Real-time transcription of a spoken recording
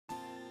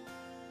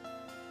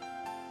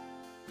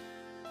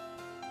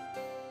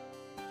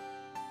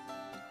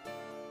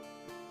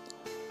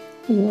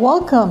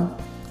Welcome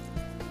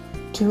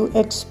to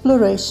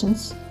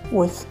Explorations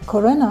with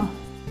Corinna,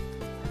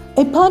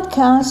 a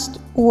podcast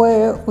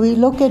where we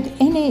look at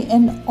any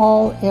and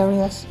all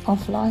areas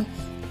of life.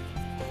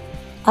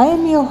 I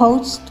am your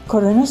host,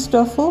 Corinna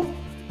Stoffel,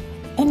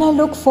 and I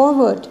look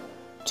forward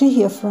to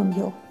hear from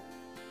you.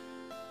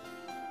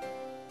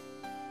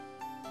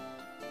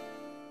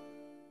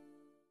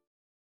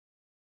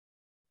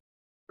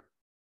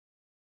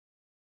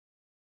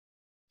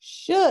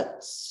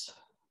 Shoulds.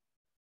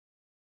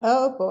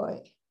 Oh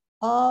boy,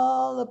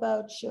 all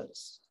about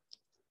shoulds.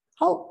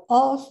 How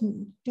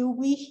often do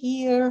we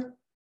hear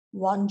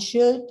one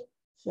should,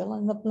 fill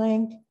in the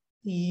blank,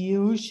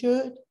 you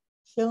should,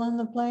 fill in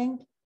the blank?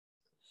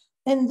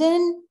 And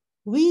then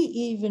we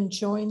even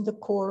join the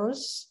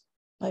chorus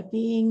by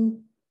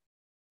being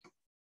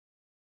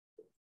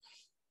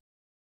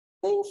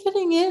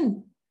fitting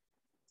in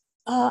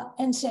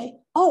and say,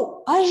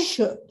 oh, I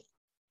should.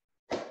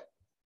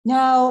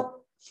 Now,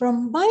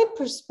 from my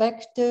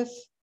perspective,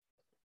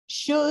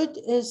 should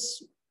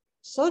is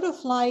sort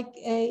of like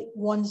a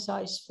one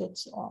size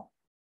fits all.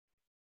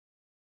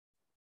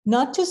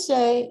 Not to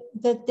say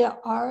that there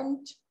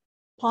aren't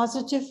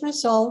positive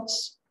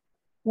results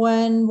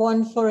when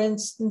one, for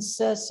instance,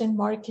 says in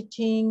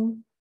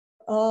marketing,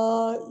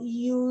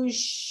 you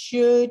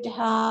should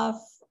have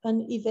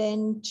an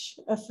event,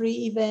 a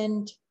free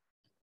event,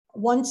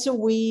 once a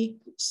week,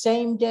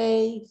 same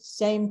day,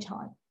 same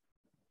time.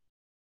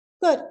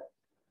 Good.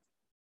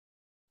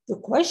 The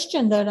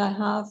question that I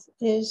have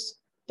is,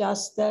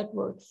 does that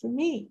work for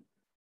me?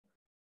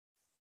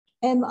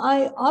 Am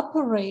I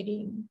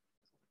operating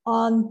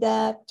on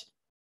that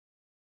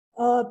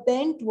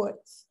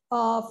bandwidth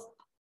of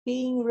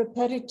being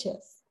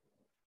repetitive?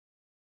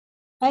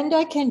 And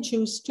I can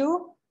choose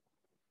to,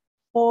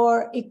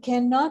 or it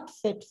cannot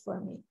fit for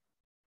me.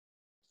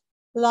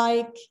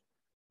 Like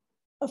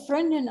a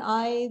friend and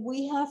I,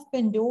 we have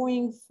been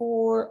doing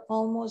for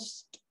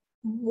almost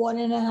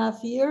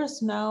 1.5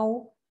 years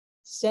now,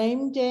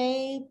 same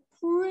day,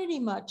 pretty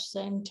much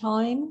same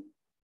time,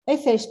 a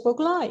Facebook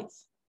Live.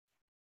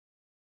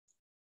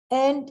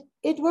 And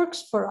it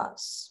works for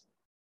us.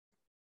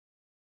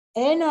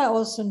 And I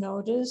also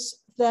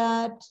notice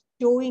that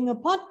doing a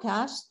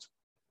podcast,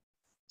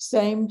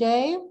 same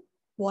day,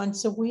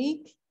 once a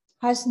week,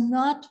 has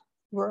not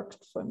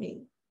worked for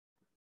me.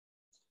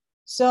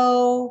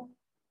 So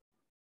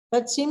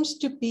that seems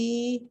to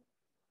be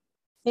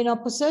in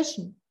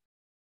opposition.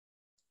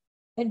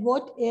 And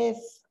what if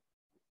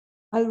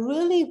I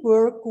really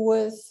work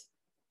with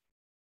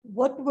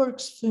what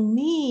works for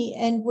me?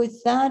 And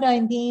with that,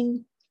 I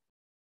mean,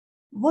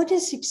 what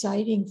is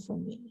exciting for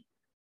me?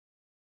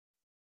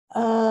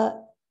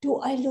 Do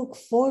I look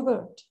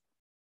forward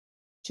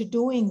to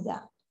doing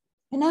that?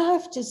 And I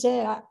have to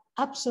say, I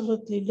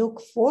absolutely look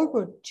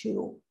forward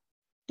to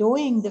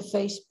doing the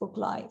Facebook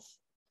Live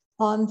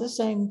on the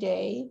same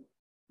day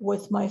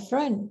with my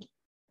friend.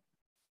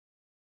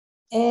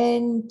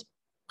 And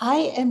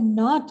I am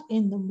not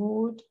in the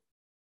mood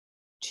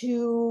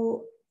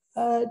to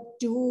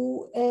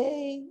do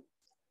a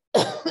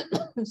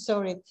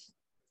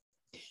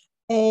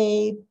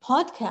a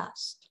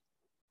podcast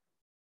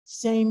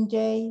same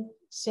day,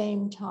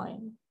 same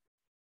time.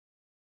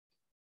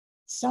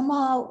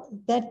 Somehow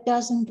that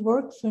doesn't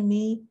work for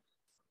me.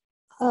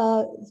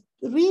 The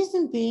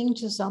reason being,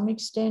 to some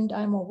extent,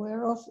 I'm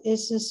aware of,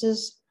 is this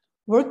is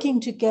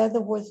working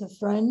together with a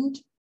friend.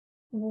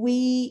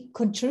 We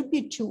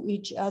contribute to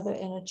each other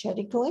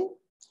energetically.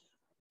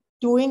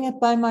 Doing it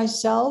by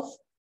myself,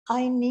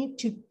 I need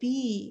to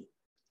be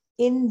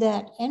in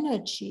that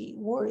energy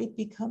where it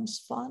becomes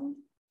fun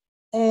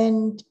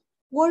and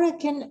where I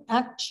can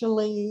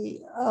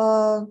actually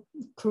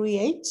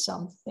create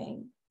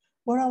something,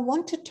 where I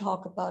want to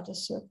talk about a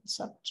certain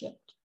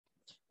subject.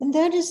 And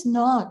that is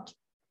not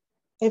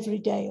every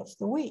day of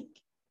the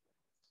week.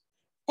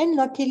 And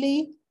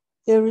luckily,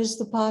 there is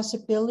the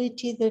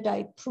possibility that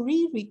I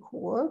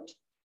pre-record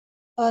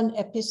an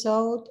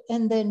episode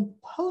and then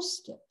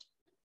post it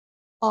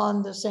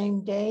on the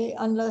same day,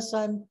 unless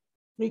I'm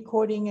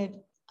recording it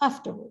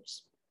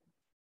afterwards.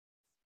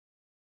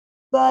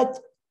 But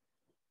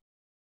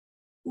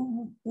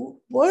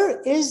where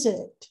is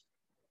it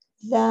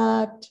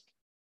that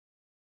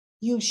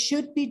you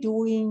should be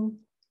doing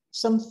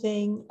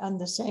something at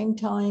the same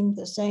time,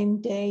 the same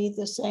day,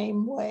 the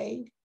same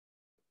way?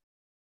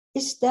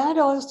 Is that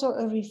also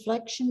a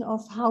reflection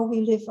of how we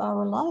live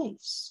our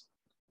lives?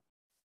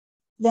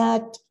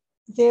 That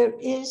there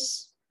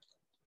is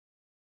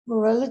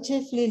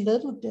relatively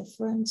little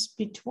difference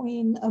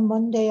between a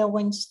Monday, a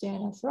Wednesday,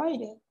 and a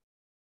Friday.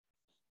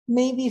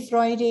 Maybe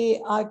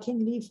Friday I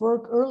can leave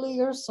work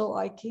earlier so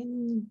I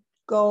can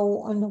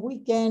go on the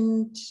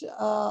weekend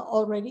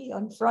already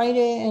on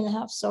Friday and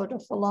have sort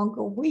of a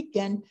longer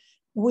weekend.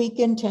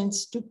 Weekend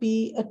tends to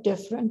be a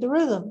different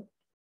rhythm.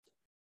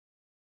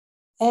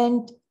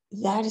 And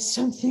that is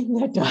something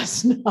that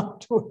does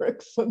not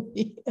work for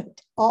me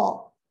at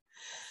all.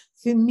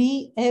 For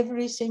me,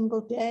 every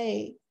single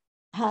day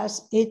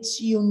has its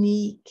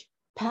unique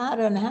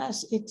pattern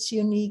has its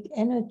unique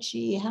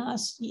energy,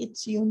 has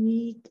its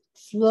unique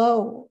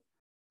flow.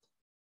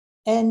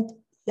 And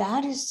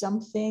that is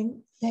something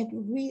that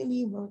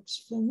really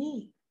works for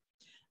me.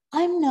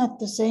 I'm not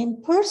the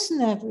same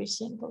person every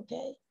single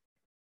day.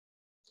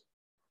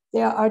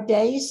 There are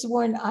days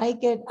when I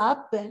get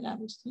up and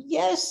I'm,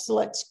 yes,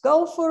 let's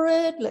go for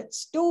it,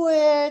 let's do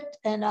it,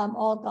 and I'm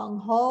all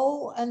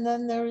gung-ho. And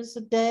then there is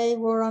a day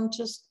where I'm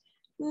just,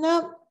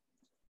 no,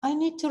 I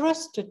need to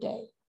rest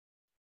today.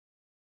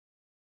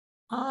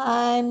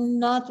 I'm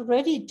not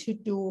ready to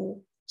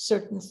do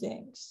certain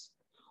things.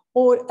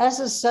 Or as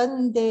a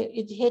sudden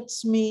it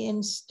hits me,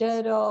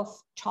 instead of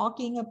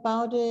talking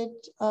about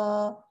it,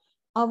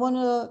 I want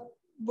to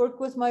work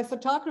with my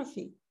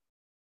photography.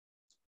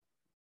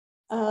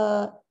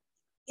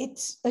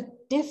 It's a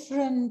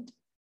different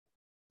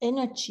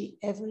energy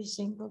every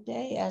single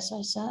day, as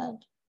I said.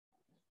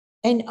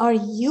 And are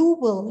you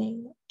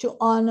willing to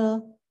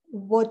honor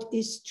what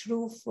is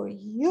true for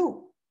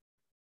you,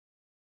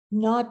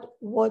 not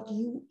what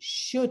you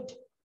should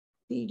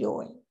be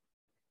doing?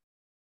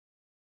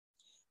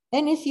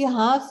 And if you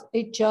have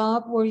a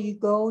job where you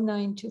go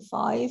 9 to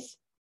 5,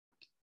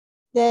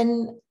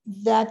 then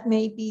that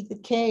may be the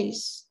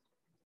case.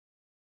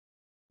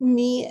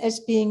 Me, as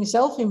being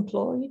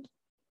self-employed,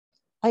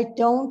 I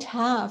don't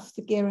have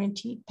the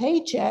guaranteed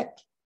paycheck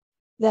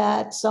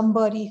that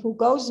somebody who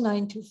goes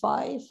 9 to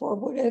 5 or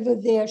whatever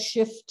their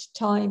shift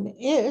time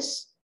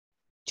is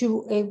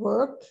to a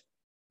work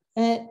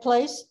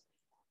place.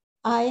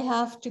 I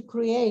have to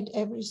create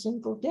every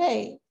single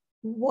day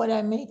what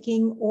I'm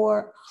making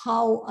or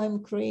how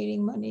I'm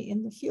creating money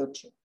in the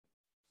future.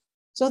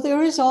 So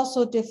there is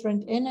also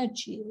different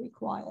energy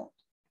required.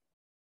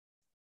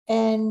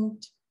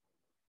 And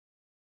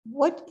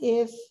what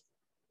if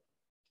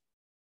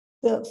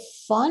the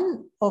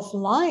fun of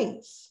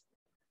life,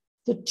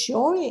 the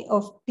joy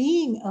of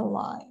being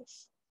alive,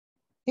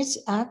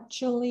 is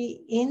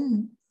actually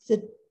in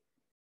the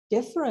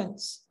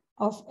difference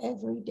of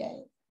every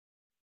day,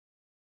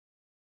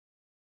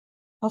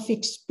 of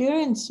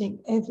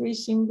experiencing every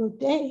single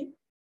day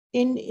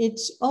in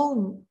its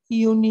own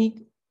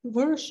unique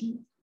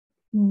version,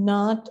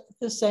 not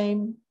the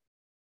same.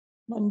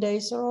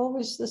 Mondays are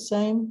always the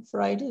same,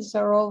 Fridays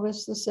are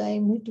always the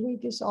same,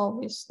 midweek is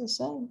always the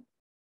same.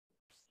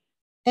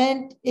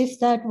 And if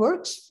that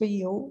works for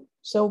you,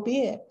 so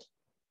be it.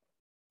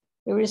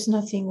 There is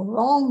nothing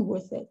wrong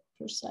with it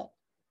per se.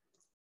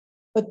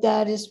 But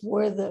that is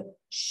where the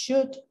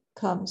should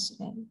comes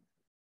in.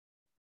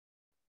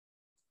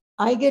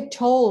 I get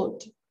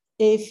told,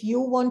 if you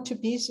want to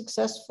be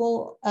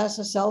successful as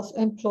a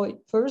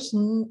self-employed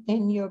person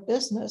in your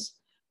business,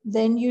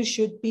 then you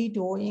should be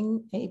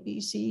doing A,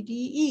 B, C, D,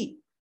 E.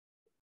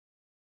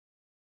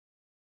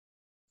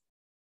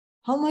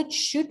 How much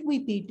should we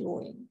be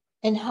doing?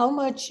 And how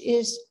much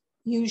is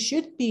you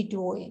should be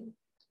doing?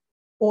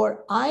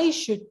 Or I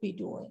should be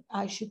doing?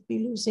 I should be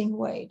losing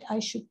weight. I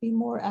should be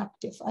more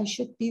active. I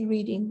should be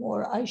reading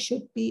more. I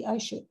should be.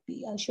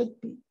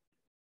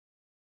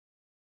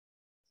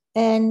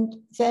 And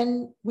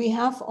then we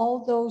have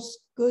all those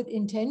good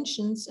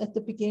intentions at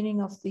the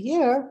beginning of the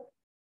year.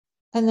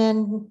 And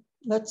then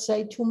let's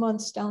say 2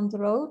 months down the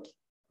road,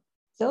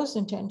 those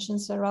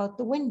intentions are out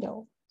the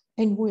window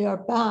and we are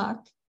back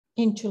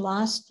into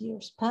last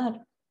year's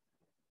pattern.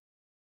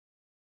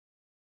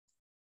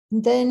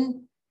 And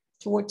then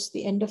towards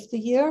the end of the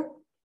year,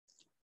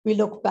 we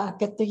look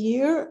back at the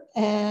year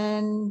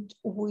and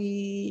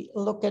we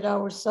look at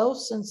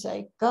ourselves and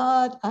say,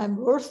 God, I'm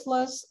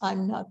worthless,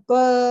 I'm not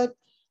good.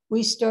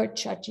 We start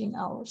judging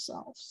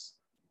ourselves.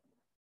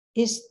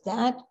 Is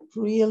that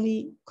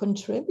really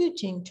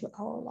contributing to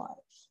our life?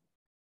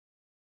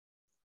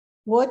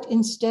 What,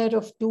 instead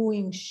of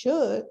doing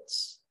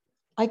shoulds,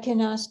 I can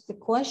ask the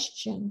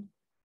question,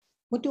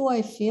 what do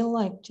I feel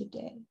like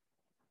today?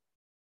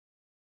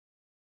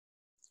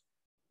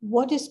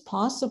 What is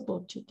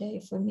possible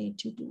today for me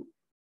to do?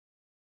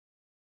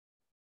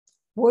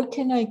 Where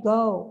can I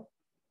go?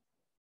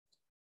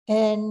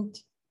 And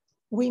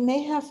we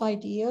may have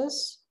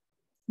ideas,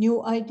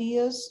 new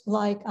ideas,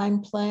 like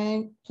I'm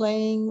playing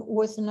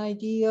with an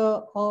idea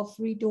of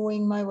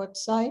redoing my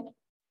website.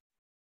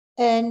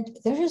 And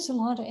there is a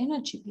lot of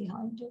energy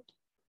behind it.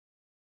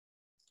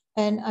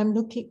 And I'm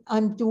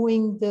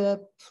doing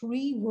the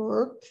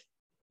pre-work,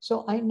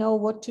 so I know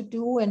what to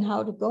do and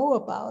how to go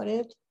about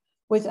it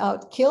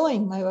without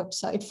killing my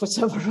website for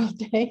several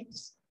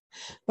days,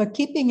 but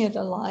keeping it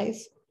alive,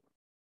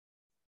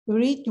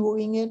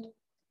 redoing it,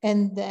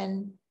 and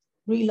then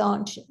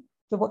relaunching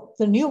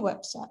the new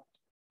website.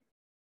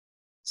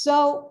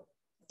 So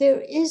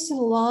there is a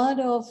lot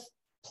of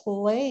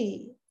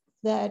play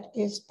that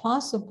is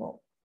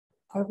possible.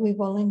 Are we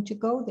willing to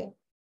go there?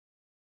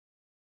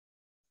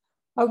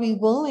 Are we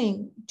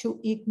willing to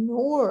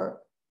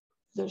ignore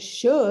the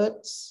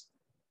shoulds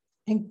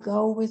and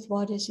go with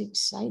what is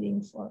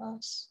exciting for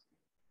us?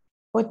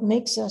 What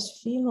makes us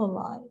feel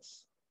alive?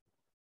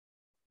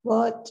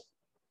 What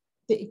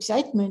the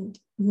excitement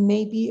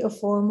may be a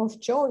form of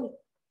joy,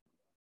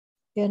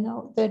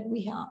 that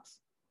we have.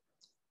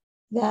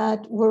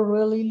 that we're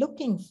really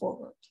looking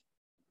forward.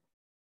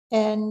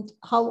 And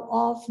how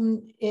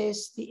often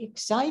is the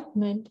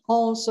excitement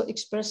also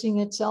expressing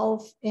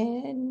itself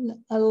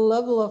in a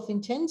level of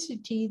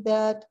intensity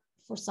that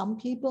for some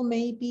people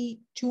may be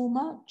too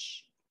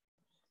much.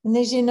 And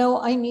they say, no,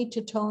 I need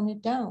to tone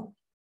it down.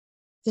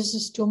 This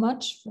is too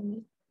much for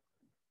me.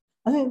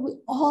 I mean, we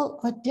all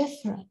are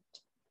different.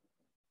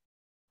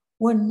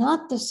 We're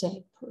not the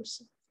same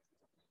person.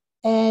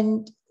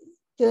 And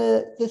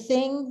the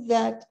thing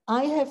that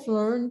I have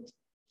learned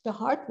the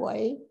hard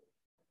way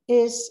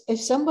is if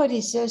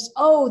somebody says,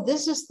 oh,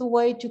 this is the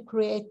way to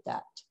create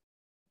that.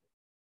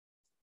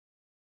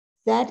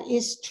 That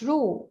is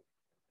true.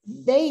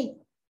 They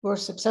were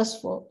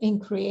successful in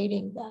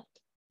creating that.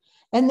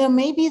 And there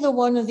may be the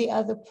one or the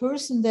other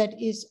person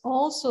that is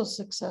also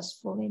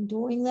successful in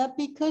doing that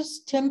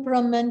because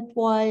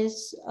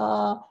temperament-wise,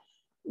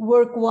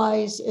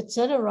 work-wise,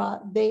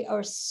 etc., they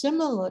are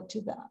similar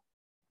to that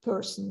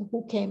person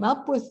who came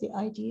up with the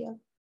idea.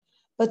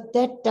 But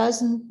that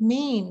doesn't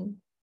mean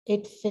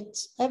it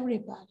fits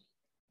everybody.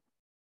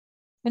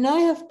 And I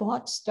have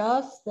bought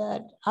stuff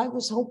that I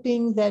was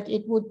hoping that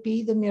it would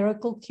be the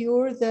miracle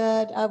cure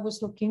that I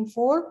was looking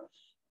for,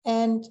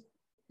 and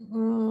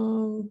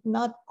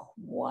not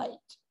quite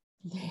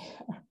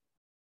there.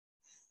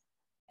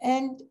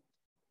 And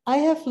I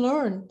have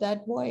learned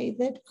that way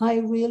that I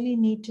really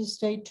need to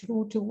stay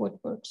true to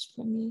what works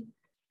for me.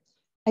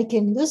 I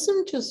can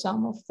listen to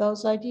some of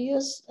those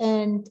ideas,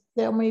 and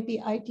there may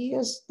be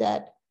ideas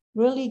that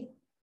really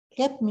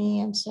get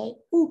me and say,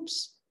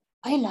 oops,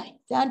 I like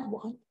that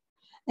one.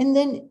 And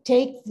then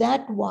take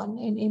that one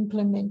and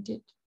implement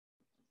it.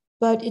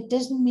 But it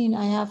doesn't mean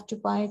I have to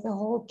buy the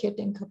whole kit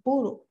and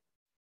caboodle.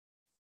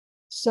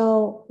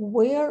 So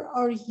where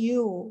are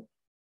you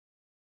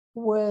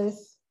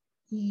with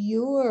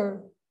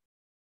your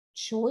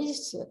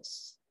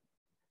choices?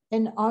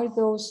 And are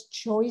those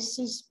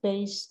choices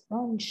based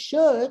on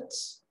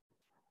shoulds,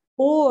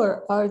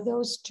 or are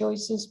those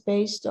choices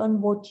based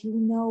on what you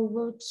know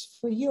works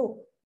for you?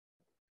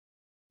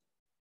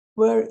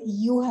 Where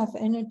you have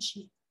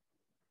energy,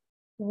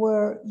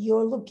 where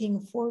you're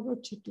looking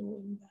forward to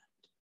doing that.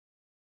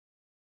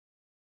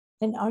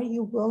 And are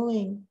you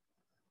willing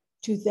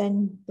to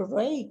then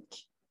break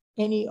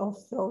any of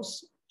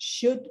those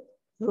should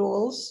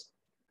rules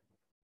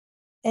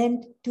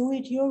and do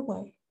it your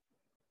way?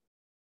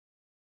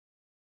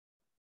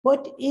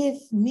 What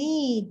if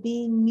me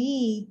being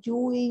me,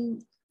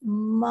 doing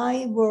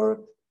my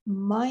work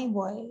my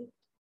way,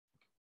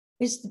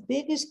 is the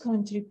biggest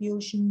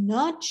contribution,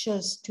 not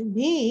just to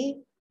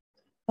me,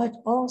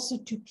 but also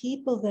to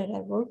people that I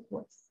work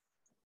with?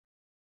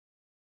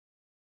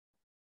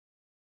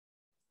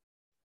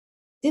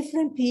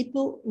 Different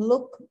people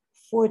look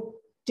for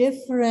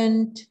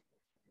different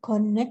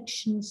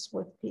connections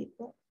with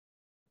people.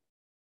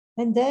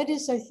 And that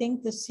is, I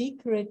think, the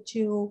secret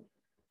to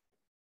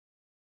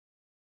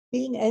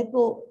being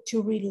able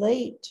to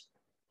relate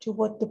to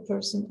what the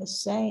person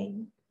is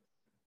saying.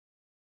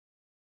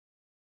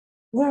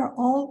 We're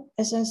all,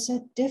 as I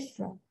said,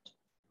 different.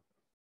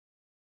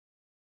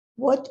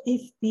 What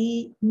if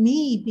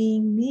me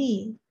being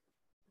me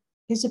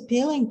is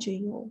appealing to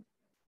you?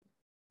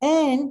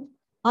 And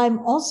I'm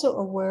also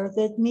aware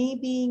that me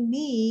being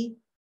me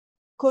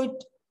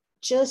could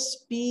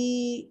just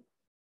be,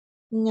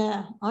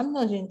 nah, I'm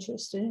not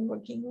interested in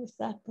working with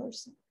that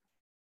person.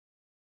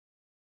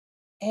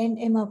 And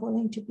am I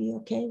willing to be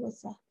okay with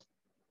that?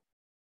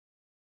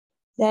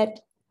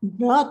 That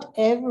not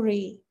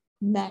every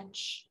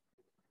match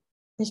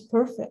is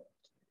perfect.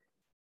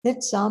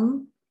 That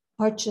some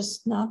are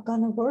just not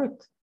going to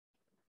work.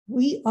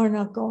 We are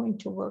not going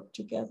to work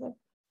together.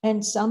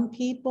 And some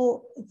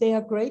people, they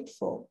are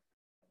grateful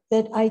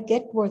that I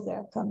get where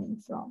they're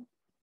coming from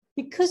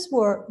because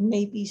we're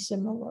maybe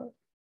similar.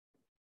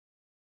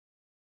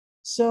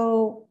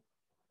 So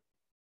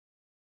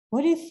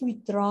what if we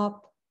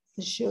drop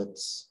the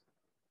shoulds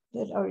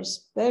that are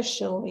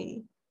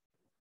especially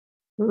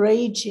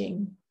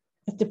raging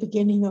at the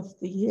beginning of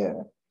the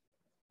year,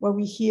 where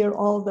we hear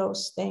all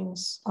those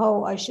things?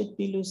 Oh, I should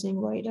be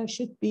losing weight. I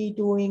should be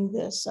doing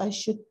this. I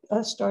should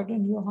start a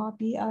new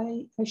hobby.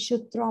 I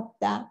should drop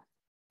that.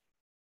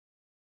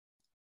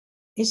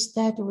 Is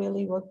that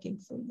really working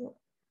for you?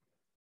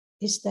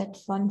 Is that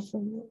fun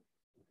for you?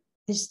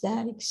 Is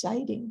that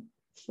exciting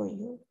for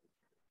you?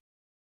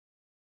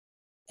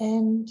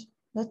 And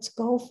let's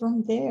go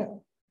from there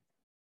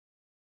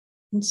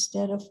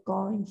instead of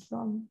going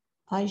from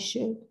I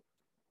should,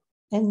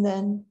 and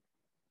then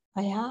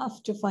I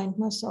have to find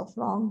myself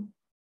wrong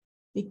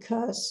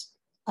because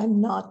I'm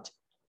not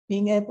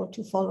being able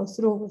to follow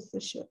through with the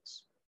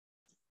shoulds.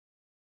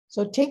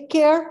 So take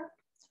care.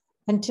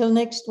 Until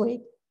next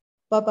week.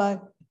 Bye-bye.